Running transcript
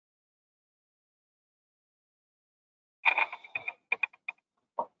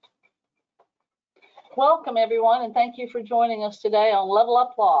Welcome, everyone, and thank you for joining us today on Level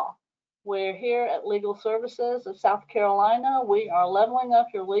Up Law. We're here at Legal Services of South Carolina. We are leveling up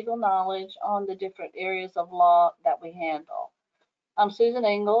your legal knowledge on the different areas of law that we handle. I'm Susan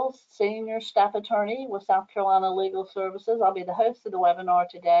Ingalls, Senior Staff Attorney with South Carolina Legal Services. I'll be the host of the webinar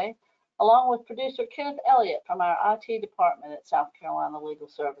today, along with producer Kenneth Elliott from our IT department at South Carolina Legal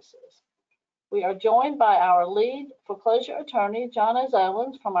Services. We are joined by our lead foreclosure attorney, Jon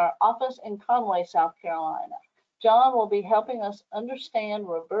Ozolins, from our office in Conway, South Carolina. Jon will be helping us understand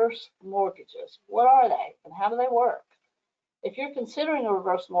reverse mortgages. What are they and how do they work? If you're considering a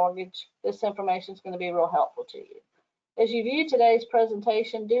reverse mortgage, this information is going to be real helpful to you. As you view today's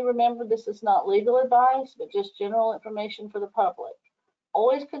presentation, do remember this is not legal advice, but just general information for the public.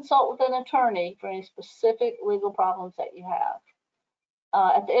 Always consult with an attorney for any specific legal problems that you have.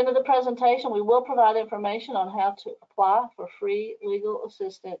 At the end of the presentation, we will provide information on how to apply for free legal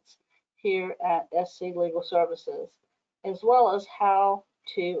assistance here at SC Legal Services, as well as how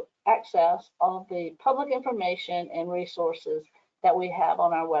to access all of the public information and resources that we have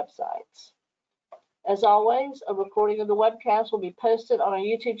on our websites. As always, a recording of the webcast will be posted on our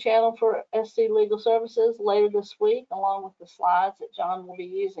YouTube channel for SC Legal Services later this week, along with the slides that Jon will be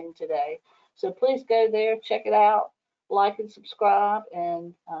using today. So please go there, check it out. Like and subscribe,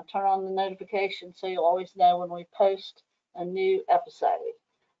 and turn on the notifications so you'll always know when we post a new episode.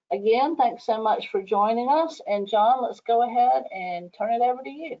 Again, thanks so much for joining us. And Jon, let's go ahead and turn it over to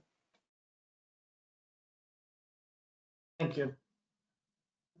you. Thank you.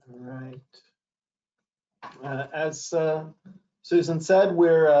 All right. As Susan said,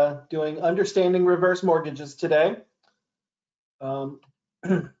 we're doing understanding reverse mortgages today.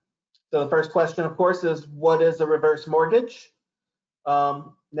 So the first question, of course, is what is a reverse mortgage?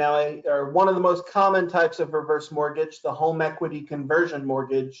 One of the most common types of reverse mortgage, the home equity conversion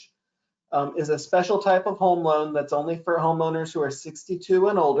mortgage, is a special type of home loan that's only for homeowners who are 62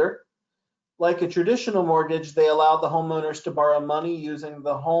 and older. Like a traditional mortgage, they allow the homeowners to borrow money using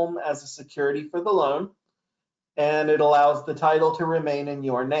the home as a security for the loan, and it allows the title to remain in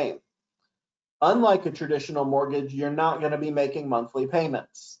your name. Unlike a traditional mortgage, you're not going to be making monthly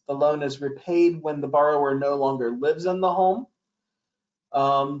payments. The loan is repaid when the borrower no longer lives in the home.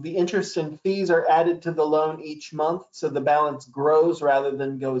 The interest and fees are added to the loan each month, so the balance grows rather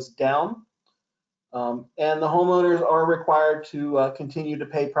than goes down. And the homeowners are required to continue to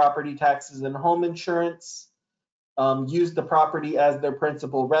pay property taxes and home insurance, use the property as their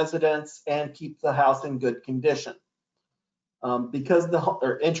principal residence, and keep the house in good condition. Because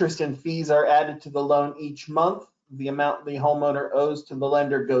the interest and fees are added to the loan each month, the amount the homeowner owes to the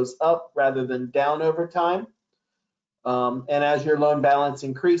lender goes up rather than down over time. And as your loan balance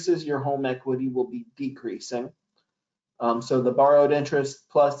increases, your home equity will be decreasing. So the borrowed interest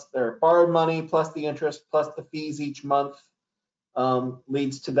borrowed money plus the interest plus the fees each month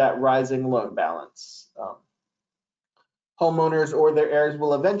leads to that rising loan balance. Homeowners or their heirs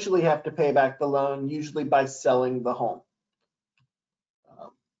will eventually have to pay back the loan, usually by selling the home.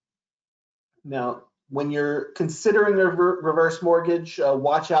 Now, when you're considering a reverse mortgage,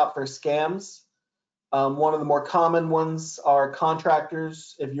 watch out for scams. One of the more common ones are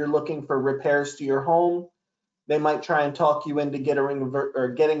contractors. If you're looking for repairs to your home, they might try and talk you into getting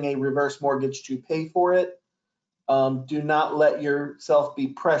a reverse mortgage to pay for it. Do not let yourself be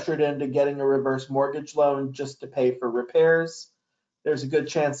pressured into getting a reverse mortgage loan just to pay for repairs. There's a good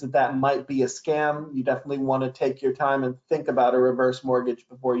chance that that might be a scam. You definitely want to take your time and think about a reverse mortgage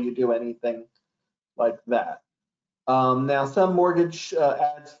before you do anything like that. Now, some mortgage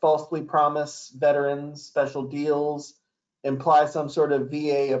ads falsely promise veterans special deals, imply some sort of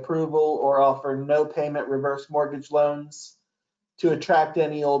VA approval, or offer no payment reverse mortgage loans to attract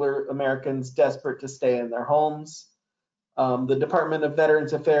any older Americans desperate to stay in their homes. The Department of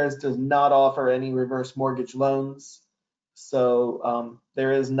Veterans Affairs does not offer any reverse mortgage loans. So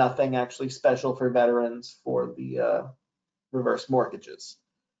there is nothing actually special for veterans for the reverse mortgages.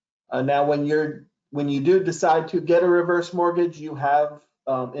 Now, when you do decide to get a reverse mortgage, you have,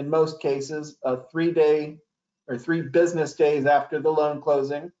 in most cases, a 3 business days after the loan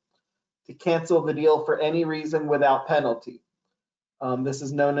closing to cancel the deal for any reason without penalty. This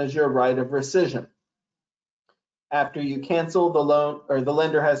is known as your right of rescission. After you cancel the loan, or the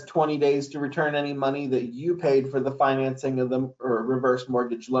lender has 20 days to return any money that you paid for the financing of the reverse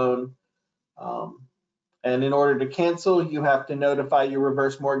mortgage loan. And in order to cancel, you have to notify your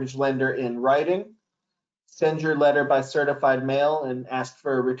reverse mortgage lender in writing, send your letter by certified mail, and ask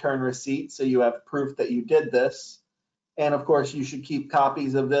for a return receipt so you have proof that you did this. And of course, you should keep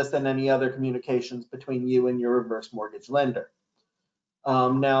copies of this and any other communications between you and your reverse mortgage lender.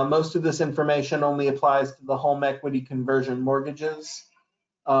 Now, most of this information only applies to the home equity conversion mortgages,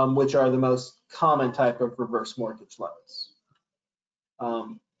 which are the most common type of reverse mortgage loans.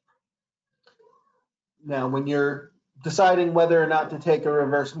 Now, when you're deciding whether or not to take a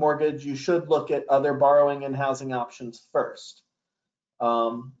reverse mortgage, you should look at other borrowing and housing options first.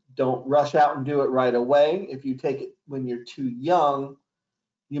 Don't rush out and do it right away. If you take it when you're too young,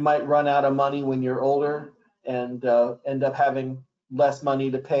 you might run out of money when you're older and end up having less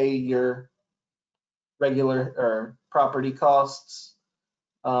money to pay your regular or property costs.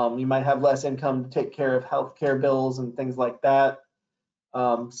 You might have less income to take care of healthcare bills and things like that.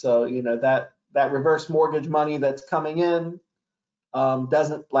 So that reverse mortgage money that's coming in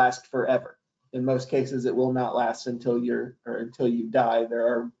doesn't last forever. In most cases, it will not last until you die. There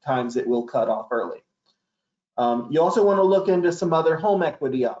are times it will cut off early. You also want to look into some other home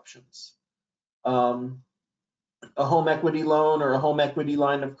equity options. A home equity loan or a home equity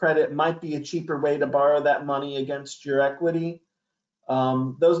line of credit might be a cheaper way to borrow that money against your equity.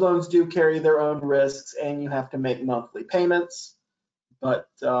 Those loans do carry their own risks, and you have to make monthly payments, but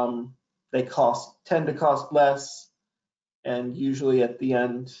they tend to cost less, and usually at the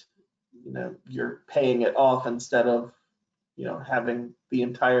end, you're paying it off instead of having the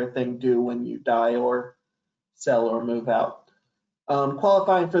entire thing due when you die or sell or move out.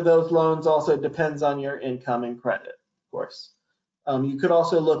 Qualifying for those loans also depends on your income and credit, of course. You could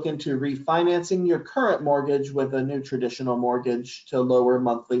also look into refinancing your current mortgage with a new traditional mortgage to lower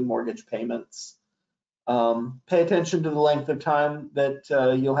monthly mortgage payments. Pay attention to the length of time that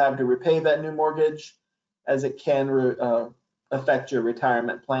you'll have to repay that new mortgage, as it can affect your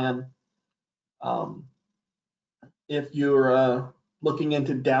retirement plan. If you're looking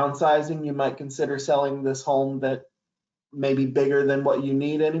into downsizing, you might consider selling this home that may be bigger than what you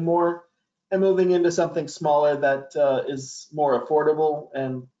need anymore and moving into something smaller that is more affordable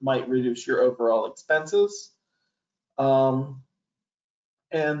and might reduce your overall expenses. And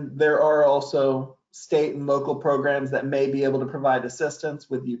there are also state and local programs that may be able to provide assistance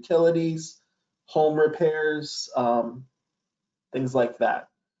with utilities, home repairs, things like that.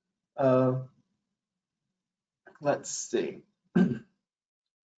 Let's see.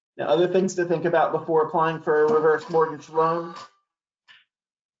 Now, other things to think about before applying for a reverse mortgage loan.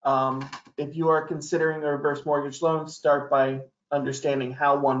 If you are considering a reverse mortgage loan, start by understanding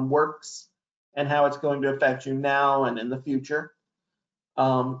how one works and how it's going to affect you now and in the future.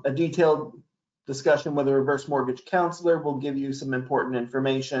 A detailed discussion with a reverse mortgage counselor will give you some important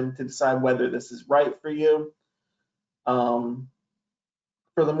information to decide whether this is right for you. For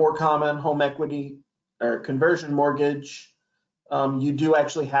the more common home equity or conversion mortgage, you do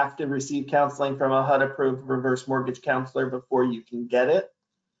actually have to receive counseling from a HUD-approved reverse mortgage counselor before you can get it.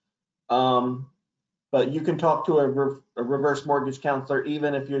 But you can talk to a reverse mortgage counselor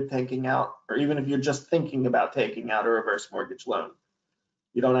even if you're just thinking about taking out a reverse mortgage loan.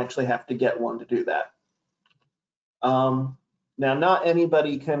 You don't actually have to get one to do that. Now, not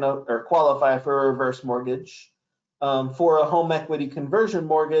anybody can or qualify for a reverse mortgage. For a home equity conversion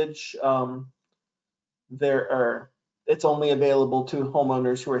mortgage, it's only available to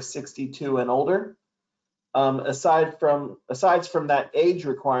homeowners who are 62 and older. Aside from that age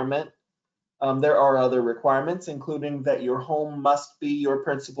requirement, there are other requirements, including that your home must be your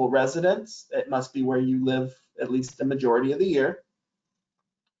principal residence. It must be where you live at least the majority of the year.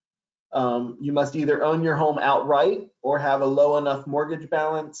 You must either own your home outright or have a low enough mortgage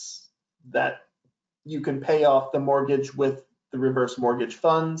balance that you can pay off the mortgage with the reverse mortgage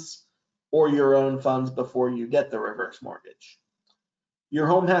funds or your own funds before you get the reverse mortgage. Your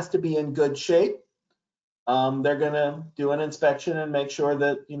home has to be in good shape. They're going to do an inspection and make sure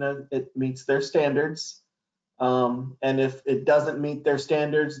that it meets their standards. And if it doesn't meet their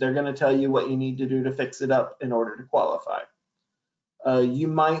standards, they're going to tell you what you need to do to fix it up in order to qualify.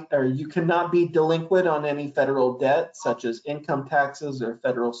 You cannot be delinquent on any federal debt, such as income taxes or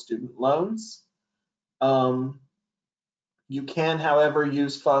federal student loans. You can, however,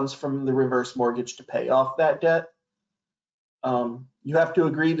 use funds from the reverse mortgage to pay off that debt. You have to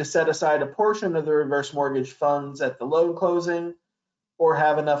agree to set aside a portion of the reverse mortgage funds at the loan closing, or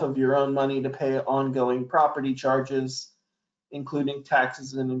have enough of your own money to pay ongoing property charges, including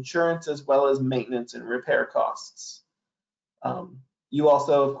taxes and insurance, as well as maintenance and repair costs. You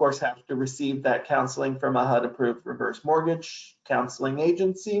also, of course, have to receive that counseling from a HUD-approved reverse mortgage counseling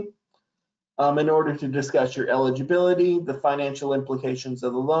agency in order to discuss your eligibility, the financial implications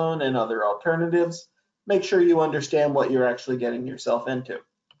of the loan, and other alternatives. Make sure you understand what you're actually getting yourself into.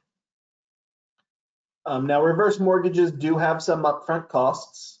 Now, reverse mortgages do have some upfront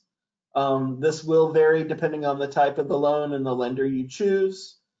costs. This will vary depending on the type of the loan and the lender you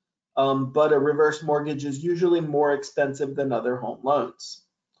choose, but a reverse mortgage is usually more expensive than other home loans.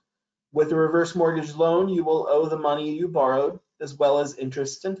 With a reverse mortgage loan, you will owe the money you borrowed as well as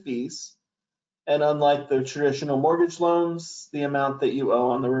interest and fees. And unlike the traditional mortgage loans, the amount that you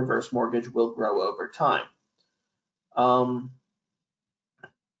owe on the reverse mortgage will grow over time. Of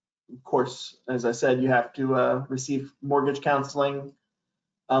course, as I said, you have to receive mortgage counseling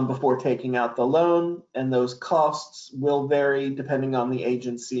before taking out the loan, and those costs will vary depending on the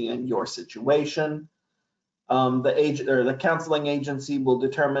agency and your situation. The counseling agency will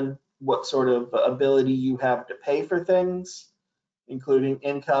determine what sort of ability you have to pay for things, including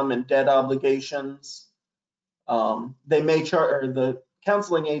income and debt obligations. The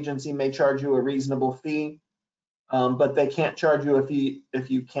counseling agency may charge you a reasonable fee, but they can't charge you a fee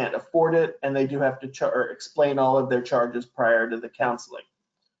if you can't afford it, and they do have to explain all of their charges prior to the counseling.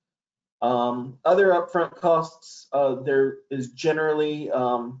 Other upfront costs, there is generally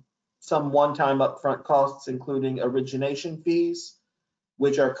some one-time upfront costs, including origination fees,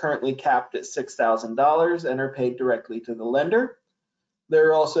 which are currently capped at $6,000 and are paid directly to the lender. There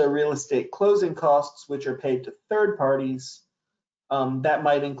are also real estate closing costs, which are paid to third parties. That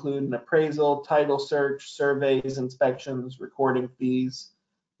might include an appraisal, title search, surveys, inspections, recording fees,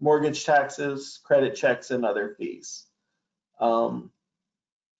 mortgage taxes, credit checks, and other fees. And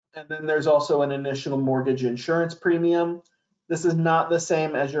then there's also an initial mortgage insurance premium. This is not the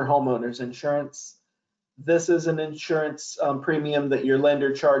same as your homeowner's insurance. This is an insurance premium that your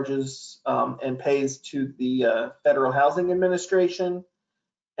lender charges and pays to the Federal Housing Administration.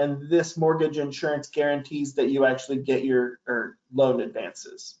 And this mortgage insurance guarantees that you actually get your loan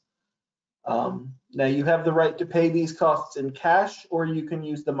advances. Now you have the right to pay these costs in cash, or you can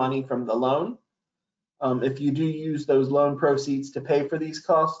use the money from the loan. If you do use those loan proceeds to pay for these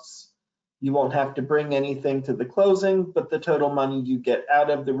costs, you won't have to bring anything to the closing, but the total money you get out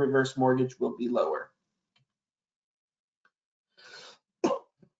of the reverse mortgage will be lower.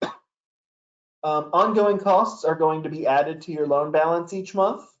 Ongoing costs are going to be added to your loan balance each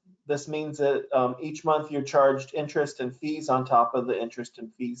month. This means that each month you're charged interest and fees on top of the interest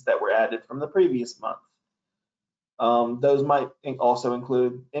and fees that were added from the previous month. Those might also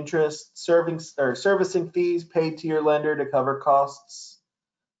include interest, servicing fees paid to your lender to cover costs.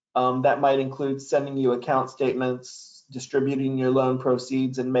 That might include sending you account statements, distributing your loan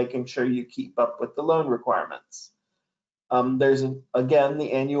proceeds, and making sure you keep up with the loan requirements. There's, again,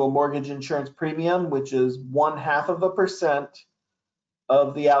 the annual mortgage insurance premium, which is 0.5%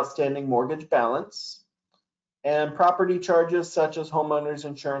 of the outstanding mortgage balance, and property charges such as homeowners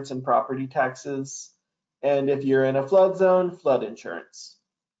insurance and property taxes, and if you're in a flood zone, flood insurance.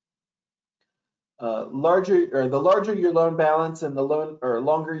 The larger your loan balance and the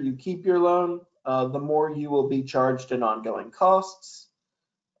longer you keep your loan, the more you will be charged in ongoing costs.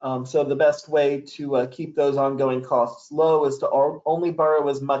 So the best way to keep those ongoing costs low is to only borrow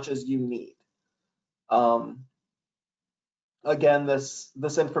as much as you need. Again, this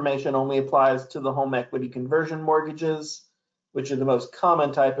information only applies to the home equity conversion mortgages, which are the most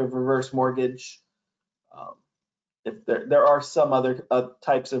common type of reverse mortgage. If there are some other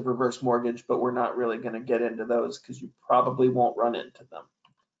types of reverse mortgage, but we're not really going to get into those because you probably won't run into them.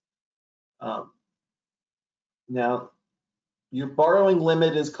 Now, your borrowing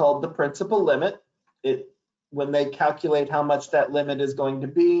limit is called the principal limit. When they calculate how much that limit is going to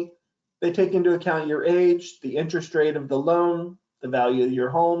be, they take into account your age, the interest rate of the loan, the value of your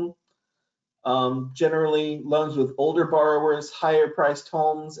home. Generally, loans with older borrowers, higher priced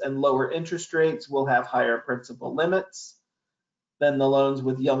homes, and lower interest rates will have higher principal limits than the loans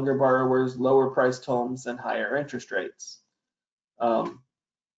with younger borrowers, lower priced homes, and higher interest rates.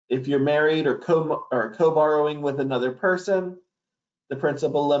 If you're married or co-borrowing with another person, the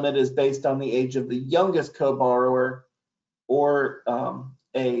principal limit is based on the age of the youngest co-borrower or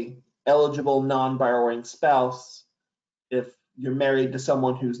a eligible non-borrowing spouse. If you're married to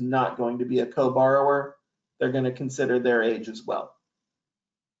someone who's not going to be a co-borrower, they're going to consider their age as well.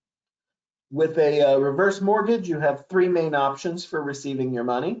 With a reverse mortgage, you have three main options for receiving your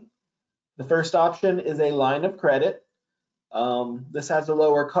money. The first option is a line of credit. This has a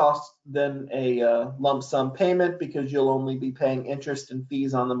lower cost than a lump sum payment because you'll only be paying interest and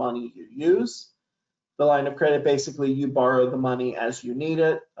fees on the money you use. The line of credit, basically you borrow the money as you need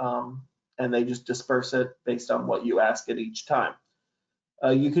it, and they just disperse it based on what you ask at each time.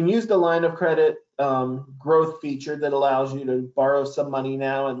 You can use the line of credit growth feature that allows you to borrow some money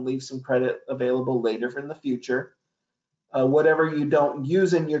now and leave some credit available later in the future. Whatever you don't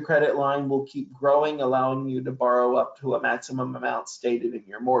use in your credit line will keep growing, allowing you to borrow up to a maximum amount stated in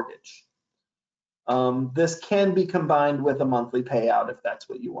your mortgage. This can be combined with a monthly payout if that's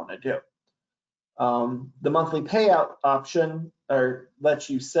what you want to do. The monthly payout option lets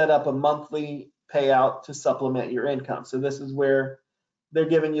you set up a monthly payout to supplement your income. So this is where they're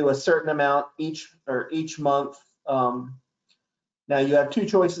giving you a certain amount each month. Now you have two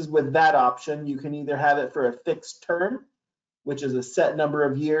choices with that option. You can either have it for a fixed term, which is a set number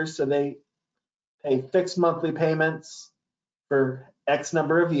of years. So they pay fixed monthly payments for X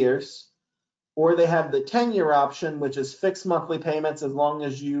number of years. Or they have the 10-year option, which is fixed monthly payments as long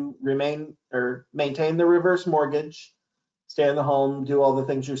as you remain or maintain the reverse mortgage, stay in the home, do all the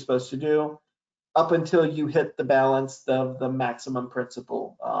things you're supposed to do, up until you hit the balance of the maximum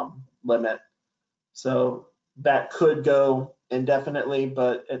principal limit. So that could go indefinitely,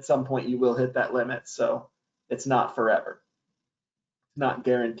 but at some point you will hit that limit. So it's not forever. It's not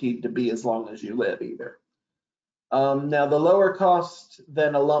guaranteed to be as long as you live either. Now the lower cost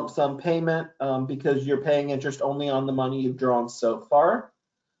than a lump sum payment because you're paying interest only on the money you've drawn so far.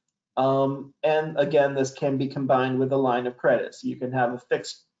 And again, this can be combined with a line of credit. So you can have a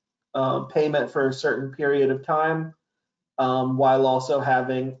fixed payment for a certain period of time while also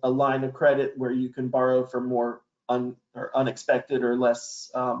having a line of credit where you can borrow for more unexpected or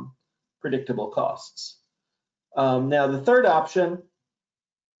less predictable costs. Now the third option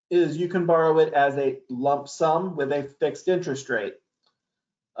is you can borrow it as a lump sum with a fixed interest rate.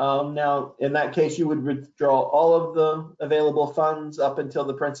 Now, in that case, you would withdraw all of the available funds up until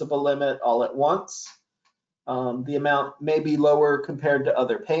the principal limit all at once. The amount may be lower compared to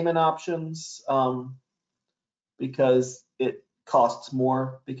other payment options because it costs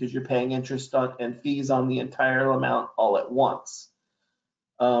more because you're paying interest on and fees on the entire amount all at once.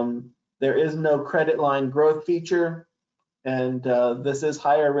 There is no credit line growth feature. And this is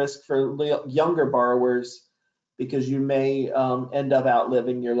higher risk for younger borrowers because you may end up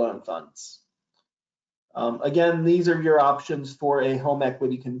outliving your loan funds. Again, these are your options for a home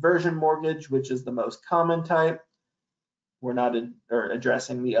equity conversion mortgage, which is the most common type. We're not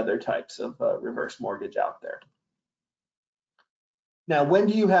addressing the other types of reverse mortgage out there. Now, when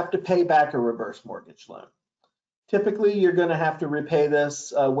do you have to pay back a reverse mortgage loan? Typically, you're going to have to repay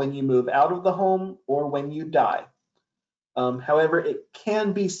this when you move out of the home or when you die. However, it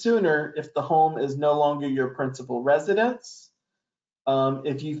can be sooner if the home is no longer your principal residence,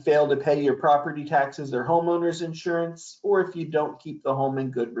 if you fail to pay your property taxes or homeowner's insurance, or if you don't keep the home in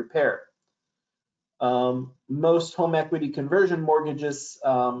good repair. Most home equity conversion mortgages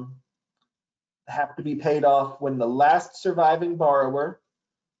have to be paid off when the last surviving borrower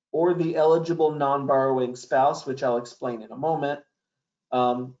or the eligible non-borrowing spouse, which I'll explain in a moment,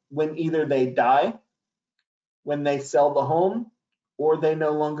 when either they die, when they sell the home, or they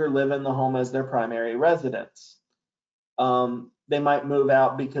no longer live in the home as their primary residence. They might move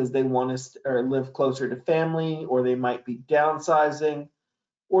out because they want to live closer to family, or they might be downsizing,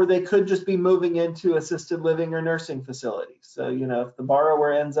 or they could just be moving into assisted living or nursing facilities. So, you know, if the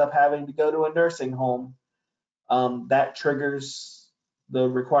borrower ends up having to go to a nursing home, that triggers the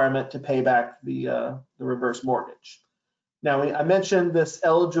requirement to pay back the reverse mortgage. Now, I mentioned this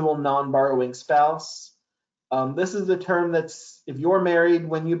eligible non-borrowing spouse. This is the term that's if you're married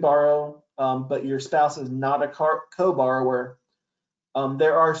when you borrow, but your spouse is not a co-borrower,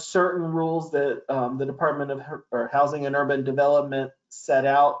 there are certain rules that the Department of Housing and Urban Development set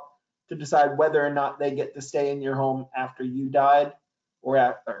out to decide whether or not they get to stay in your home after you died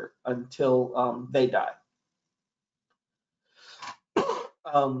or until they die.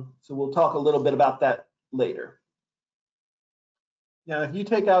 So we'll talk a little bit about that later. Now, if you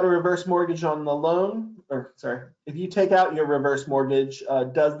take out a reverse mortgage on the loan, if you take out your reverse mortgage,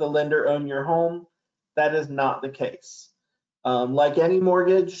 does the lender own your home? That is not the case. Like any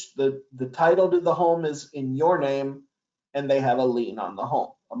mortgage, the title to the home is in your name and they have a lien on the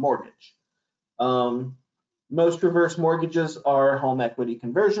home, a mortgage. Most reverse mortgages are home equity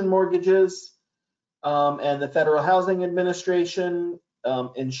conversion mortgages, and the Federal Housing Administration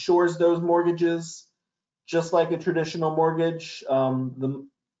insures those mortgages just like a traditional mortgage.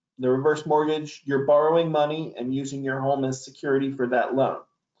 The reverse mortgage, you're borrowing money and using your home as security for that loan.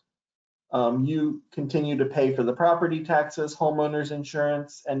 You continue to pay for the property taxes, homeowner's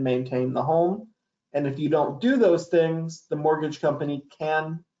insurance, and maintain the home. And if you don't do those things, the mortgage company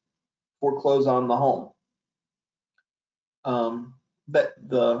can foreclose on the home. But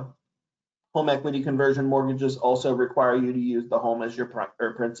the home equity conversion mortgages also require you to use the home as your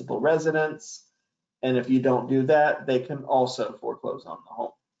principal residence. And if you don't do that, they can also foreclose on the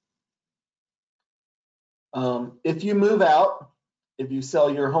home. If you move out, if you sell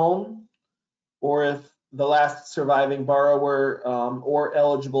your home, or if the last surviving borrower or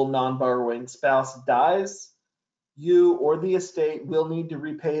eligible non-borrowing spouse dies, you or the estate will need to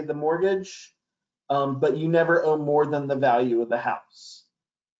repay the mortgage, but you never owe more than the value of the house.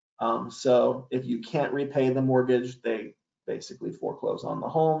 So if you can't repay the mortgage, they basically foreclose on the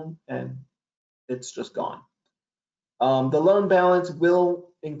home and it's just gone. The loan balance will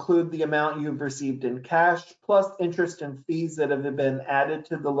include the amount you've received in cash, plus interest and fees that have been added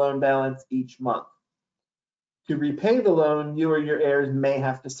to the loan balance each month. To repay the loan, you or your heirs may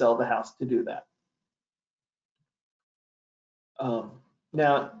have to sell the house to do that.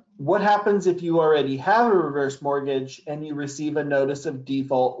 Now, what happens if you already have a reverse mortgage and you receive a notice of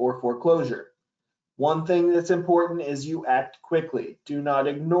default or foreclosure? One thing that's important is you act quickly. Do not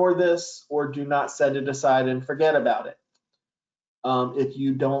ignore this or do not set it aside and forget about it. If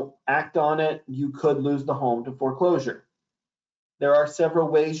you don't act on it, you could lose the home to foreclosure. There are several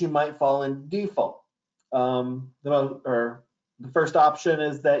ways you might fall in default. The first option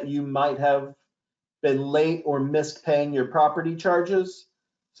is that you might have been late or missed paying your property charges.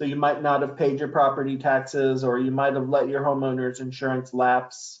 So you might not have paid your property taxes, or you might have let your homeowner's insurance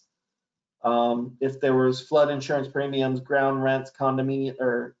lapse. If there was flood insurance premiums, ground rents, condominium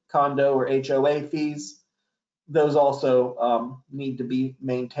or condo or HOA fees, those also need to be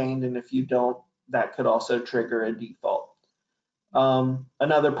maintained. And if you don't, that could also trigger a default.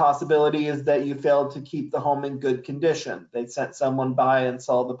 Another possibility is that you failed to keep the home in good condition. They sent someone by and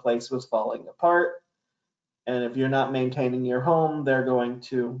saw the place was falling apart. And if you're not maintaining your home, they're going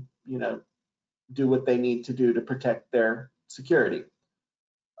to, do what they need to do to protect their security.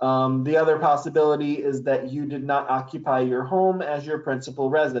 The other possibility is that you did not occupy your home as your principal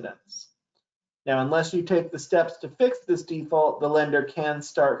residence. Now, unless you take the steps to fix this default, the lender can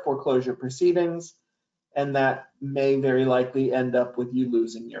start foreclosure proceedings, and that may very likely end up with you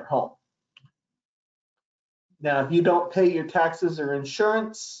losing your home. Now, if you don't pay your taxes or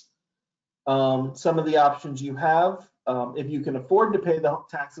insurance, some of the options you have, if you can afford to pay the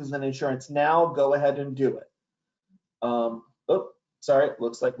taxes and insurance now, go ahead and do it. Sorry, it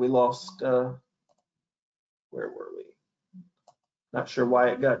looks like we lost, where were we? Not sure why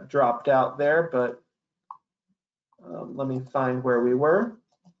it got dropped out there, but let me find where we were.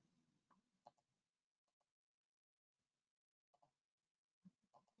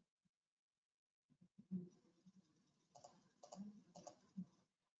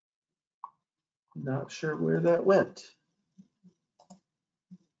 Not sure where that went.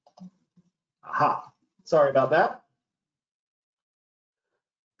 Aha, sorry about that.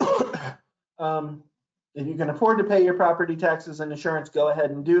 If you can afford to pay your property taxes and insurance, go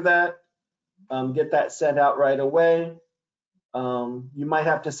ahead and do that. Get that sent out right away. You might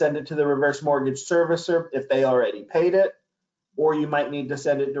have to send it to the reverse mortgage servicer if they already paid it, or you might need to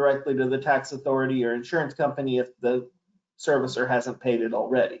send it directly to the tax authority or insurance company if the servicer hasn't paid it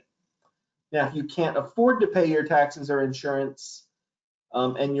already. Now, if you can't afford to pay your taxes or insurance,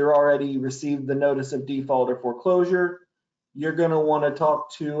 and you're already received the notice of default or foreclosure, you're going to want to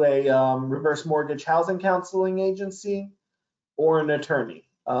talk to a reverse mortgage housing counseling agency or an attorney,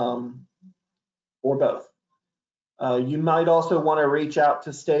 or both. You might also want to reach out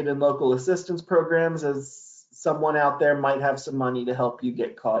to state and local assistance programs, as someone out there might have some money to help you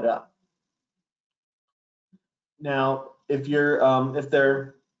get caught up. Now, if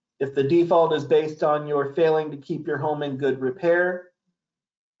the default is based on your failing to keep your home in good repair,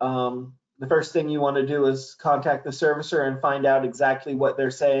 the first thing you want to do is contact the servicer and find out exactly what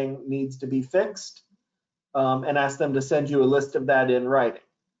they're saying needs to be fixed, and ask them to send you a list of that in writing.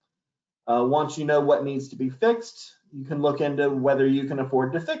 Once you know what needs to be fixed, you can look into whether you can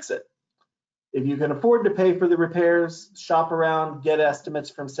afford to fix it. If you can afford to pay for the repairs, shop around, get estimates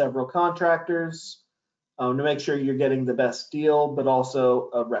from several contractors to make sure you're getting the best deal, but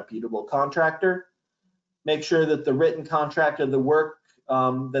also a reputable contractor. Make sure that the written contract of the work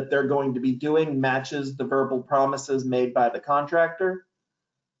that they're going to be doing matches the verbal promises made by the contractor.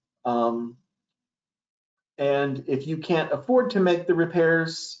 And if you can't afford to make the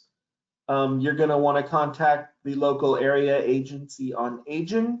repairs, you're going to want to contact the local area agency on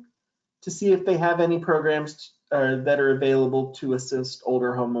aging to see if they have any programs that are available to assist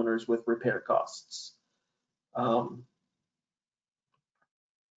older homeowners with repair costs.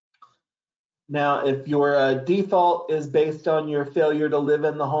 Now, if your default is based on your failure to live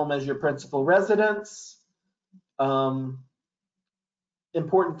in the home as your principal residence,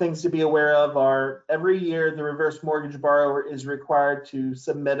 important things to be aware of are every year the reverse mortgage borrower is required to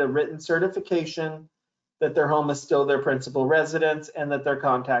submit a written certification that their home is still their principal residence and that their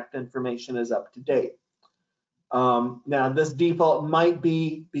contact information is up to date. Now this default might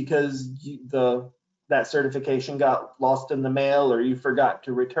be because that certification got lost in the mail or you forgot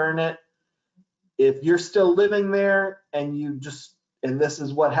to return it. If you're still living there and this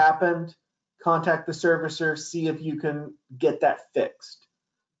is what happened, contact the servicer, see if you can get that fixed.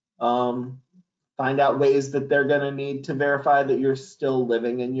 Find out ways that they're going to need to verify that you're still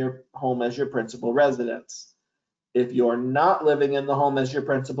living in your home as your principal residence. If you're not living in the home as your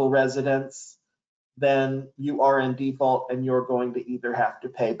principal residence, then you are in default and you're going to either have to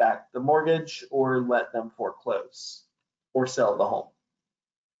pay back the mortgage or let them foreclose or sell the home.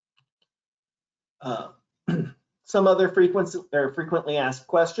 Some other frequently asked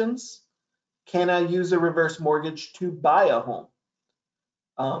questions. Can I use a reverse mortgage to buy a home?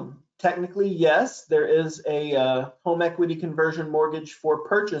 Technically, yes, there is a home equity conversion mortgage for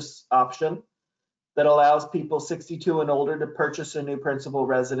purchase option that allows people 62 and older to purchase a new principal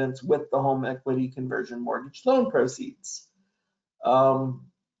residence with the home equity conversion mortgage loan proceeds.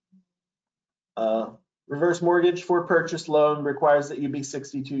 Reverse mortgage for purchase loan requires that you be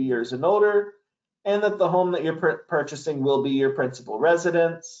 62 years and older and that the home that you're purchasing will be your principal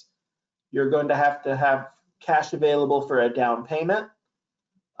residence. You're going to have cash available for a down payment.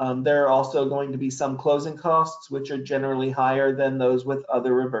 There are also going to be some closing costs, which are generally higher than those with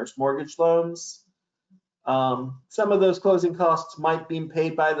other reverse mortgage loans. Some of those closing costs might be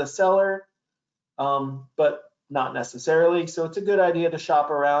paid by the seller, but not necessarily. So it's a good idea to shop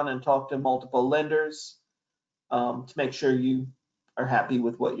around and talk to multiple lenders to make sure you are happy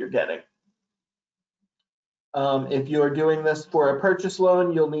with what you're getting. If you're doing this for a purchase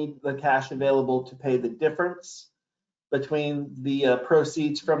loan, you'll need the cash available to pay the difference between the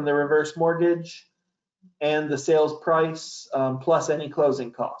proceeds from the reverse mortgage and the sales price plus any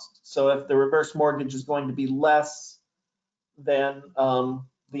closing costs. So if the reverse mortgage is going to be less than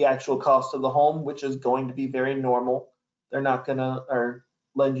the actual cost of the home, which is going to be very normal, they're not going to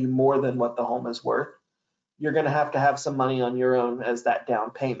lend you more than what the home is worth. You're going to have some money on your own as that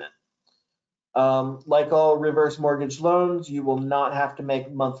down payment. Like all reverse mortgage loans, you will not have to make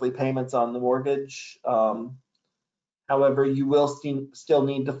monthly payments on the mortgage. However, you will still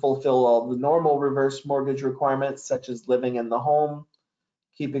need to fulfill all the normal reverse mortgage requirements, such as living in the home,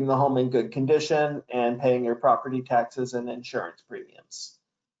 keeping the home in good condition, and paying your property taxes and insurance premiums.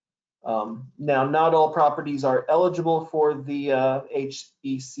 Now, not all properties are eligible for the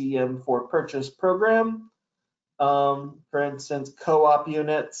HECM for purchase program. For instance, co-op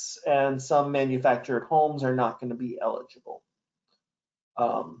units and some manufactured homes are not going to be eligible.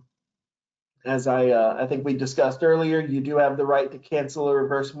 As I think we discussed earlier, you do have the right to cancel a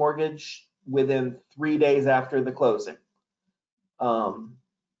reverse mortgage within 3 days after the closing.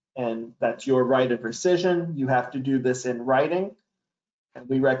 And that's your right of rescission. You have to do this in writing. And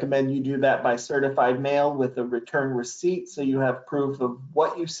we recommend you do that by certified mail with a return receipt so you have proof of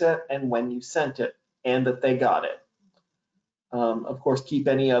what you sent and when you sent it and that they got it. Of course, keep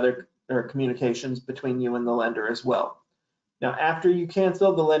any other communications between you and the lender as well. Now, after you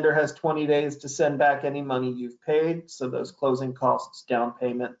cancel, the lender has 20 days to send back any money you've paid. So those closing costs, down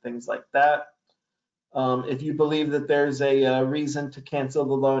payment, things like that. If you believe that there's a reason to cancel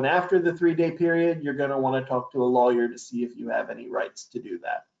the loan after the 3-day period, you're going to want to talk to a lawyer to see if you have any rights to do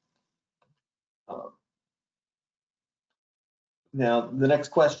that. Now, the next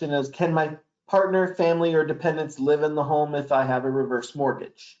question is, can my partner, family, or dependents live in the home if I have a reverse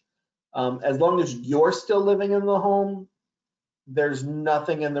mortgage? As long as you're still living in the home, there's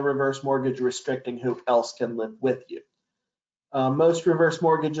nothing in the reverse mortgage restricting who else can live with you. Most reverse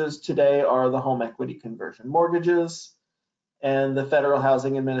mortgages today are the home equity conversion mortgages, and the Federal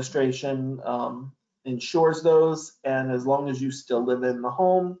Housing Administration insures those. And as long as you still live in the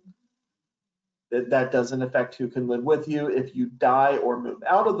home, that doesn't affect who can live with you. If you die or move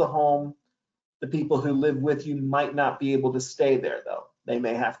out of the home, the people who live with you might not be able to stay there, though. They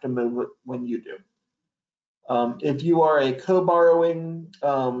may have to move when you do. If you are a co-borrowing,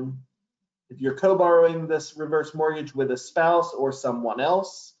 if you're co-borrowing this reverse mortgage with a spouse or someone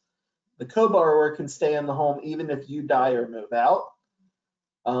else, the co-borrower can stay in the home even if you die or move out.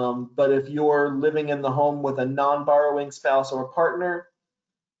 But if you're living in the home with a non-borrowing spouse or partner,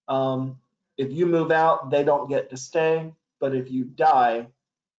 if you move out, they don't get to stay. But if you die,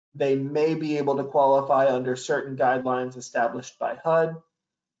 they may be able to qualify under certain guidelines established by HUD.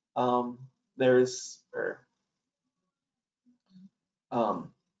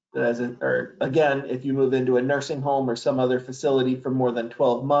 Again, if you move into a nursing home or some other facility for more than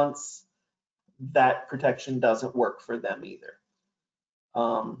 12 months, that protection doesn't work for them either.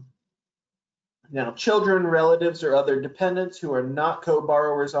 Now, children, relatives, or other dependents who are not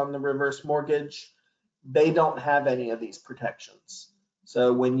co-borrowers on the reverse mortgage they don't have any of these protections.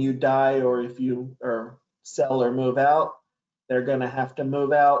 So when you die, or if you sell or move out, they're going to have to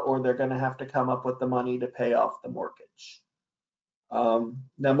move out, or they're going to have to come up with the money to pay off the mortgage. Now,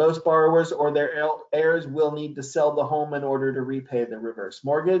 most borrowers or their heirs will need to sell the home in order to repay the reverse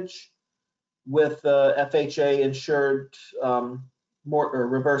mortgage. With FHA insured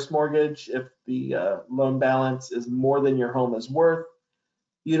reverse mortgage, if the loan balance is more than your home is worth,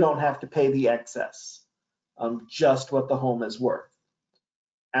 you don't have to pay the excess, just what the home is worth.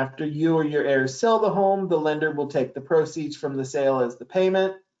 After you or your heirs sell the home, the lender will take the proceeds from the sale as the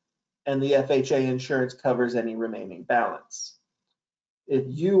payment, and the FHA insurance covers any remaining balance. If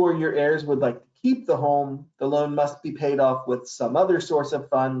you or your heirs would like to keep the home, the loan must be paid off with some other source of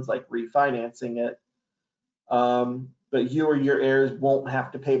funds, like refinancing it. But you or your heirs won't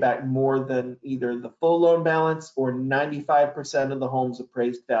have to pay back more than either the full loan balance or 95% of the home's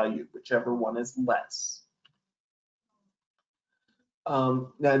appraised value, whichever one is less.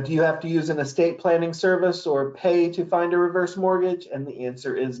 Now, do you have to use an estate planning service or pay to find a reverse mortgage? And the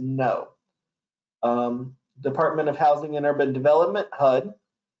answer is no. Department of Housing and Urban Development, HUD,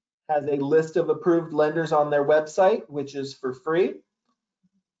 has a list of approved lenders on their website, which is for free.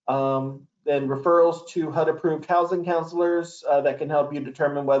 Then referrals to HUD-approved housing counselors that can help you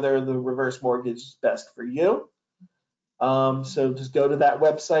determine whether the reverse mortgage is best for you. So just go to that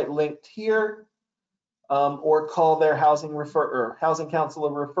website linked here, or call their housing counselor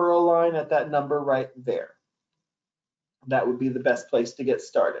referral line at that number right there. That would be the best place to get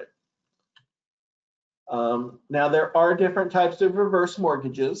started. Now, there are different types of reverse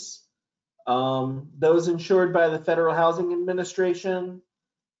mortgages. Those insured by the Federal Housing Administration.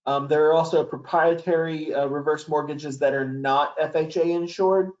 There are also proprietary reverse mortgages that are not FHA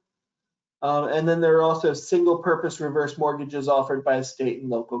insured. And then there are also single-purpose reverse mortgages offered by state and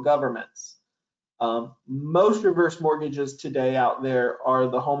local governments. Most reverse mortgages today out there are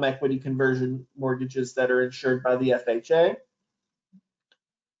the home equity conversion mortgages that are insured by the FHA.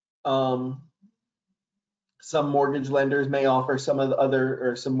 Some mortgage lenders may offer some of the other,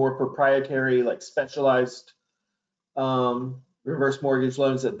 or some more proprietary, like specialized reverse mortgage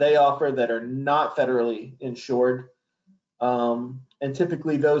loans that they offer that are not federally insured. And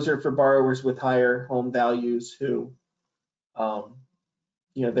typically those are for borrowers with higher home values who,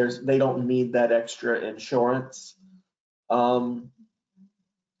 they don't need that extra insurance. And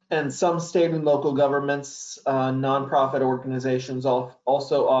some state and local governments, nonprofit organizations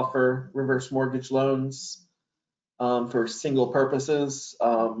also offer reverse mortgage loans for single purposes.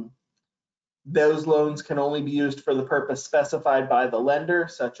 Those loans can only be used for the purpose specified by the lender,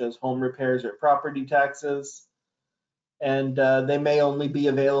 such as home repairs or property taxes. And they may only be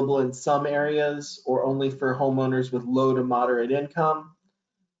available in some areas or only for homeowners with low to moderate income.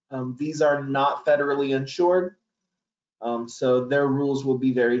 These are not federally insured, so their rules will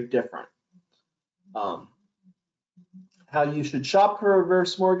be very different. How you should shop for a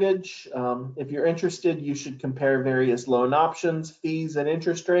reverse mortgage. If you're interested, you should compare various loan options, fees, and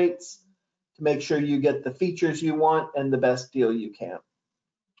interest rates to make sure you get the features you want and the best deal you can.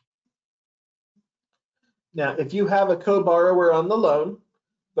 Now, if you have a co-borrower on the loan,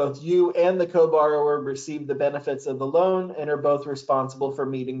 both you and the co-borrower receive the benefits of the loan and are both responsible for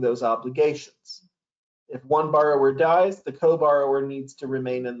meeting those obligations. If one borrower dies, the co-borrower needs to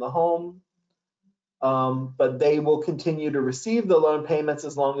remain in the home, but they will continue to receive the loan payments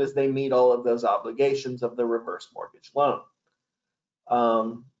as long as they meet all of those obligations of the reverse mortgage loan.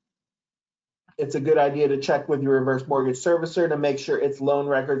 It's a good idea to check with your reverse mortgage servicer to make sure its loan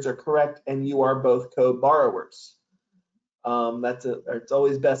records are correct and you are both co-borrowers. It's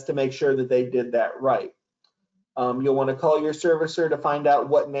always best to make sure that they did that right. You'll want to call your servicer to find out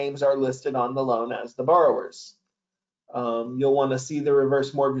what names are listed on the loan as the borrowers. You'll want to see the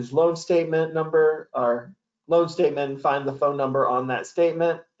reverse mortgage loan statement number or loan statement and find the phone number on that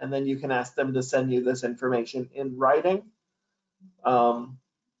statement, and then you can ask them to send you this information in writing.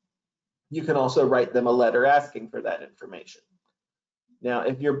 You can also write them a letter asking for that information. Now,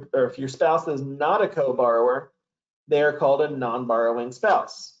 if your spouse is not a co-borrower, they are called a non-borrowing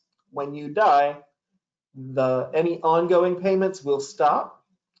spouse. When you die, any ongoing payments will stop,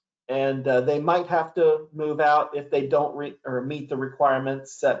 and they might have to move out if they don't meet the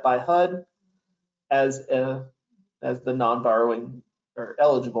requirements set by HUD as the non-borrowing or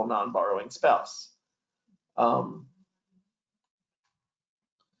eligible non-borrowing spouse.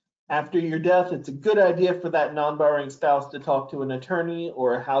 After your death, it's a good idea for that non-borrowing spouse to talk to an attorney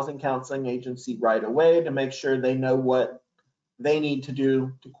or a housing counseling agency right away to make sure they know what they need to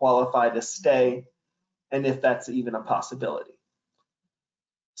do to qualify to stay, and if that's even a possibility.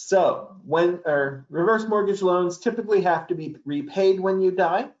 So reverse mortgage loans typically have to be repaid when you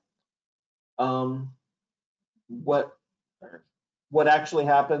die. What actually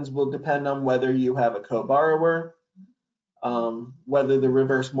happens will depend on whether you have a co-borrower, whether the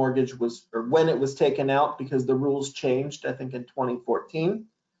reverse mortgage was, or when it was taken out, because the rules changed, I think in 2014,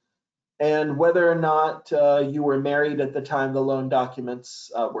 and whether or not you were married at the time the loan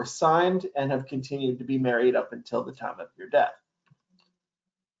documents were signed and have continued to be married up until the time of your death.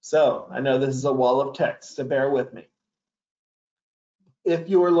 So I know this is a wall of text, so bear with me. If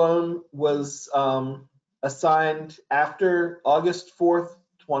your loan was assigned after August 4th,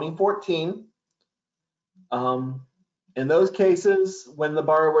 2014, in those cases, when the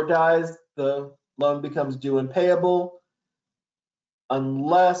borrower dies, the loan becomes due and payable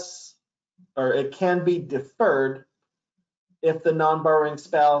unless, or it can be deferred if the non-borrowing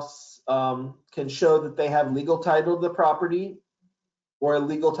spouse can show that they have legal title to the property or a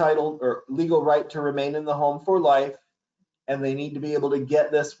legal title or legal right to remain in the home for life, and they need to be able to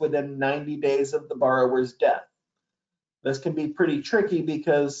get this within 90 days of the borrower's death. This can be pretty tricky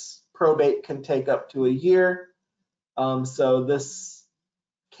because probate can take up to a year. So this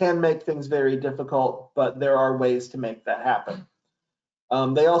can make things very difficult, but there are ways to make that happen.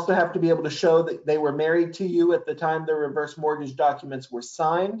 They also have to be able to show that they were married to you at the time the reverse mortgage documents were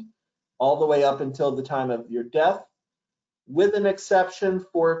signed, all the way up until the time of your death, with an exception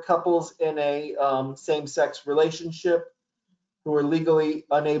for couples in a same-sex relationship who are legally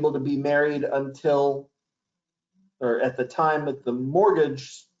unable to be married until, or at the time that the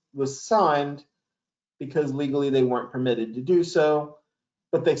mortgage was signed, because legally they weren't permitted to do so,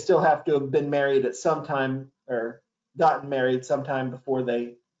 but they still have to have been married at some time or gotten married sometime before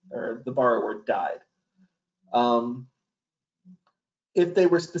they or the borrower died. If they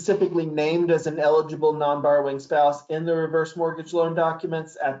were specifically named as an eligible non-borrowing spouse in the reverse mortgage loan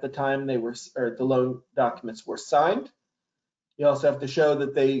documents at the time they were, or the loan documents were signed, you also have to show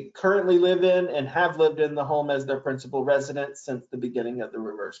that they currently live in and have lived in the home as their principal residence since the beginning of the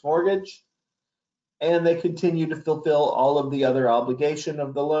reverse mortgage. And they continue to fulfill all of the other obligation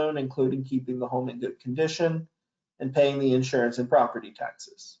of the loan, including keeping the home in good condition and paying the insurance and property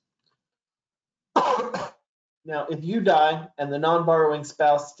taxes. Now, if you die and the non-borrowing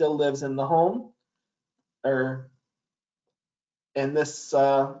spouse still lives in the home, and this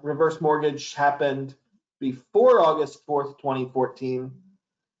reverse mortgage happened before August 4th, 2014,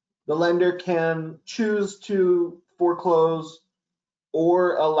 the lender can choose to foreclose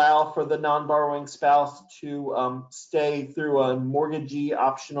or allow for the non-borrowing spouse to stay through a mortgagee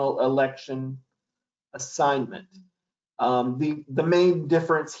optional election assignment. The main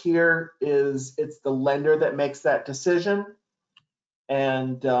difference here is it's the lender that makes that decision,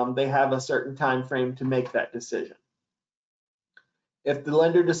 and they have a certain time frame to make that decision. If the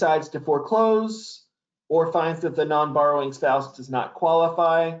lender decides to foreclose or finds that the non-borrowing spouse does not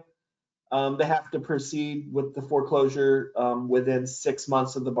qualify, they have to proceed with the foreclosure within 6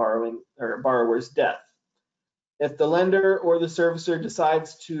 months of the borrower's death. If the lender or the servicer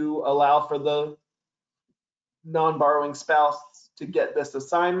decides to allow for the non-borrowing spouse to get this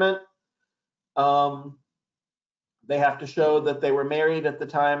assignment, they have to show that they were married at the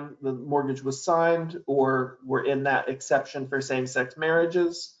time the mortgage was signed or were in that exception for same-sex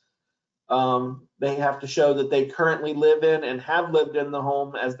marriages. They have to show that they currently live in and have lived in the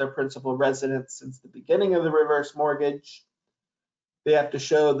home as their principal residence since the beginning of the reverse mortgage. They have to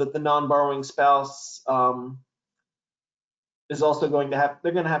show that the non-borrowing spouse is also going to have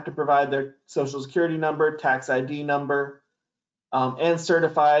to provide their social security number, tax ID number, and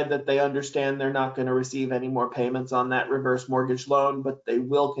certify that they understand they're not going to receive any more payments on that reverse mortgage loan, but they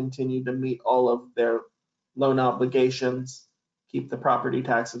will continue to meet all of their loan obligations, keep the property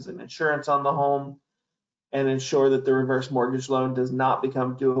taxes and insurance on the home, and ensure that the reverse mortgage loan does not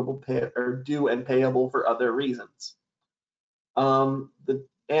become due and payable for other reasons.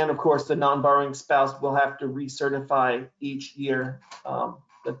 And of course, the non-borrowing spouse will have to recertify each year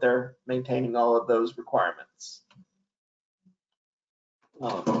that they're maintaining all of those requirements.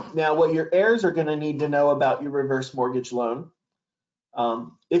 Now, what your heirs are going to need to know about your reverse mortgage loan,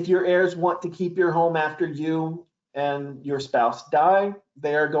 if your heirs want to keep your home after you and your spouse die,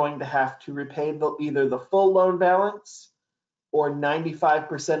 they are going to have to repay either the full loan balance or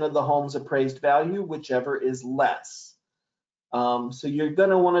 95% of the home's appraised value, whichever is less. So you're going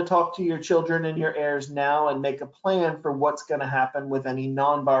to want to talk to your children and your heirs now and make a plan for what's going to happen with any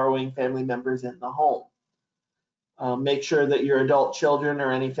non-borrowing family members in the home. Make sure that your adult children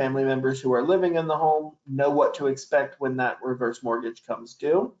or any family members who are living in the home know what to expect when that reverse mortgage comes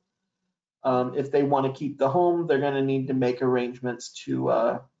due. If they want to keep the home, they're going to need to make arrangements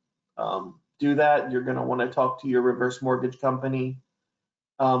to do that, you're going to want to talk to your reverse mortgage company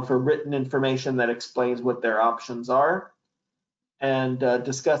for written information that explains what their options are, and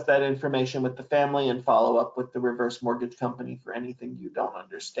discuss that information with the family and follow up with the reverse mortgage company for anything you don't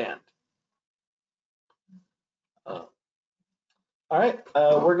understand. All right,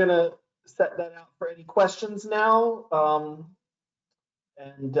 we're going to set that out for any questions now.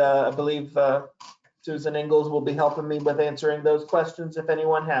 And I believe Susan Ingalls will be helping me with answering those questions if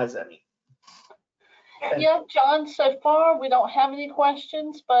anyone has any. Yeah, John, so far we don't have any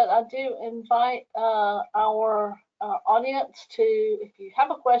questions, but I do invite our audience to, if you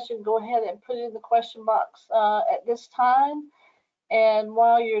have a question, go ahead and put it in the question box at this time. And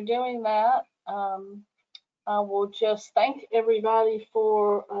while you're doing that, I will just thank everybody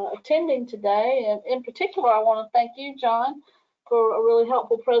for attending today. And in particular, I want to thank you, John, for a really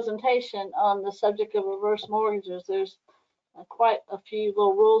helpful presentation on the subject of reverse mortgages. There's quite a few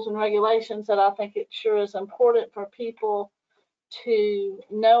little rules and regulations that I think it sure is important for people to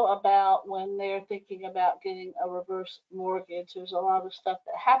know about when they're thinking about getting a reverse mortgage. There's a lot of stuff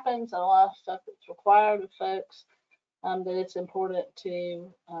that happens and a lot of stuff that's required of folks that it's important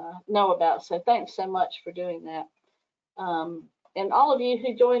to know about. So thanks so much for doing that. And all of you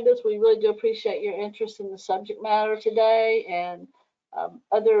who joined us, we really do appreciate your interest in the subject matter today and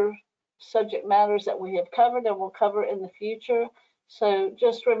other subject matters that we have covered and will cover in the future. So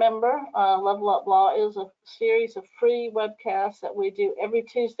just remember, Level Up Law is a series of free webcasts that we do every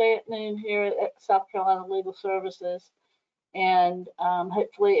Tuesday at noon here at South Carolina Legal Services, and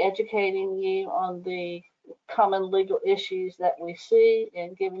hopefully educating you on the common legal issues that we see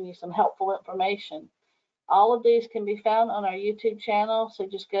and giving you some helpful information. All of these can be found on our YouTube channel, so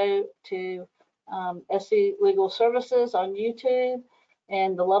just go to SC Legal Services on YouTube,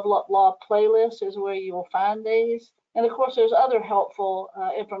 and the Level Up Law playlist is where you will find these. And of course, there's other helpful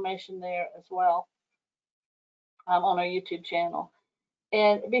information there as well on our YouTube channel.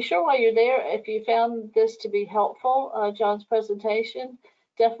 And be sure while you're there, if you found this to be helpful, John's presentation,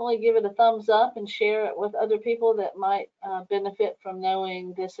 definitely give it a thumbs up and share it with other people that might benefit from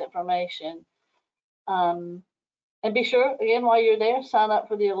knowing this information. And be sure, again, while you're there, sign up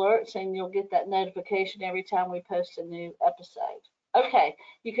for the alerts and you'll get that notification every time we post a new episode. Okay,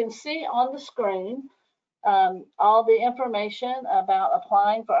 you can see on the screen all the information about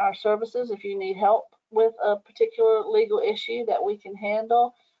applying for our services if you need help with a particular legal issue that we can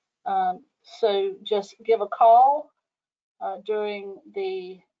handle. So just give a call during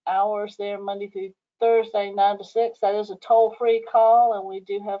the hours there, Monday through Thursday, 9 to 6. That is a toll-free call, and we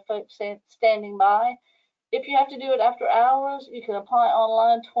do have folks standing by. If you have to do it after hours, you can apply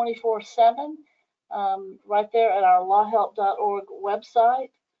online 24/7 right there at our lawhelp.org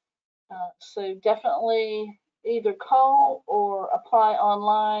website. So definitely either call or apply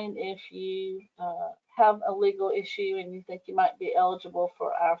online if you have a legal issue and you think you might be eligible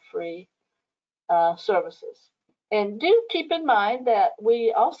for our free services. And do keep in mind that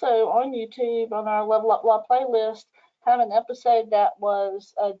we also on YouTube on our Level Up Law playlist have an episode that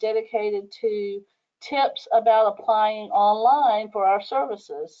was dedicated to tips about applying online for our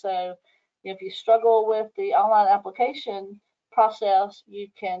services. So if you struggle with the online application process, you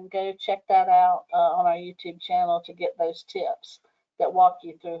can go check that out on our YouTube channel to get those tips that walk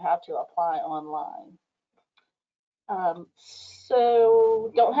you through how to apply online.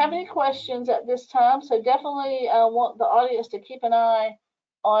 So don't have any questions at this time. So definitely want the audience to keep an eye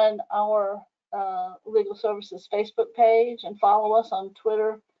on our Legal Services Facebook page and follow us on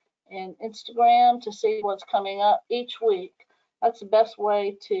Twitter and Instagram to see what's coming up each week. That's the best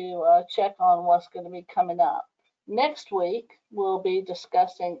way to check on what's going to be coming up. Next week, we'll be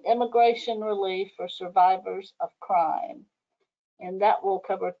discussing immigration relief for survivors of crime, and that will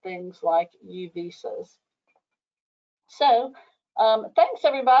cover things like U visas. So thanks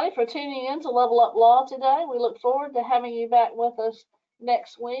everybody for tuning in to Level Up Law today. We look forward to having you back with us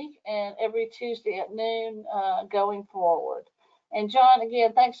next week and every Tuesday at noon going forward. And John,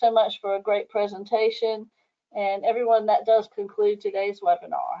 again, thanks so much for a great presentation. And everyone, that does conclude today's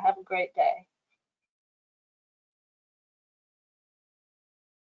webinar. Have a great day.